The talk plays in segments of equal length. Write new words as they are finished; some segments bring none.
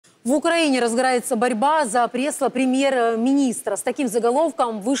В Украине разгорается борьба за кресло премьер-министра. С таким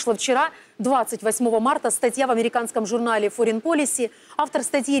заголовком вышла вчера, 28 марта, статья в американском журнале Foreign Policy. Автор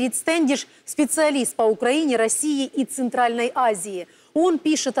статьи Рид Стэндиш – специалист по Украине, России и Центральной Азии. Он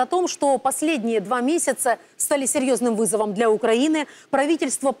пишет о том, что последние 2 месяца стали серьезным вызовом для Украины.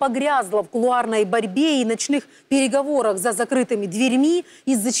 Правительство погрязло в кулуарной борьбе и ночных переговорах за закрытыми дверьми,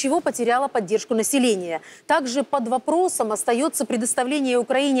 из-за чего потеряло поддержку населения. Также под вопросом остается предоставление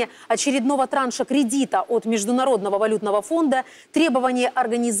Украине очередного транша кредита от Международного валютного фонда. Требование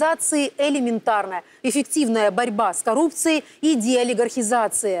организации элементарно: эффективная борьба с коррупцией и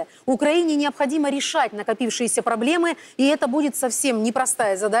деолигархизация. Украине необходимо решать накопившиеся проблемы, и это будет совсем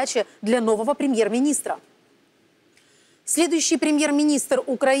непростая задача для нового премьер-министра. Следующий премьер-министр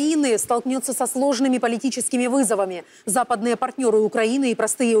Украины столкнется со сложными политическими вызовами. Западные партнеры Украины и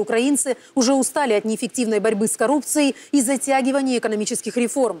простые украинцы уже устали от неэффективной борьбы с коррупцией и затягивания экономических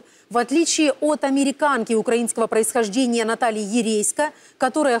реформ. В отличие от американки украинского происхождения Наталии Яресько,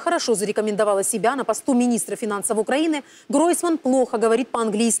 которая хорошо зарекомендовала себя на посту министра финансов Украины, Гройсман плохо говорит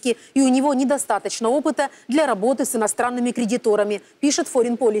по-английски, и у него недостаточно опыта для работы с иностранными кредиторами, пишет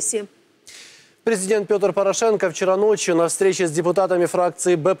Foreign Policy. Президент Петр Порошенко вчера ночью на встрече с депутатами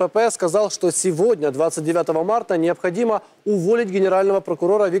фракции БПП сказал, что сегодня, 29 марта, необходимо уволить генерального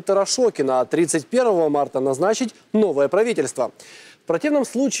прокурора Виктора Шокина, а 31 марта назначить новое правительство. В противном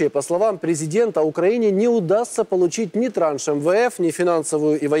случае, по словам президента, Украине не удастся получить ни транш МВФ, ни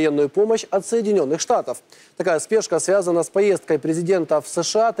финансовую и военную помощь от Соединенных Штатов. Такая спешка связана с поездкой президента в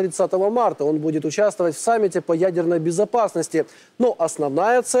США 30 марта. Он будет участвовать в саммите по ядерной безопасности. Но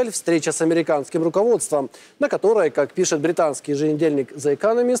основная цель – встреча с американским руководством, на которой, как пишет британский еженедельник The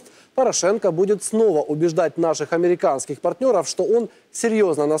Economist, Порошенко будет снова убеждать наших американских партнеров, что он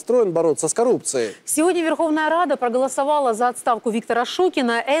серьезно настроен бороться с коррупцией. Сегодня Верховная Рада проголосовала за отставку Виктора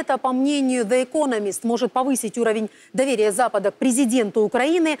Шокина. Это, по мнению The Economist, может повысить уровень доверия Запада к президенту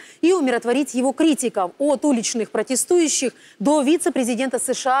Украины и умиротворить его критиков, от уличных протестующих до вице-президента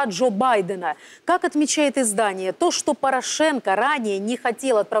США Джо Байдена. Как отмечает издание, то, что Порошенко ранее не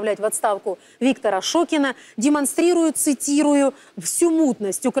хотел отправлять в отставку Виктора Шокина, демонстрирует, цитирую, всю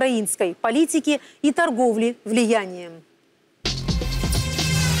мутность украинской политики и торговли влиянием.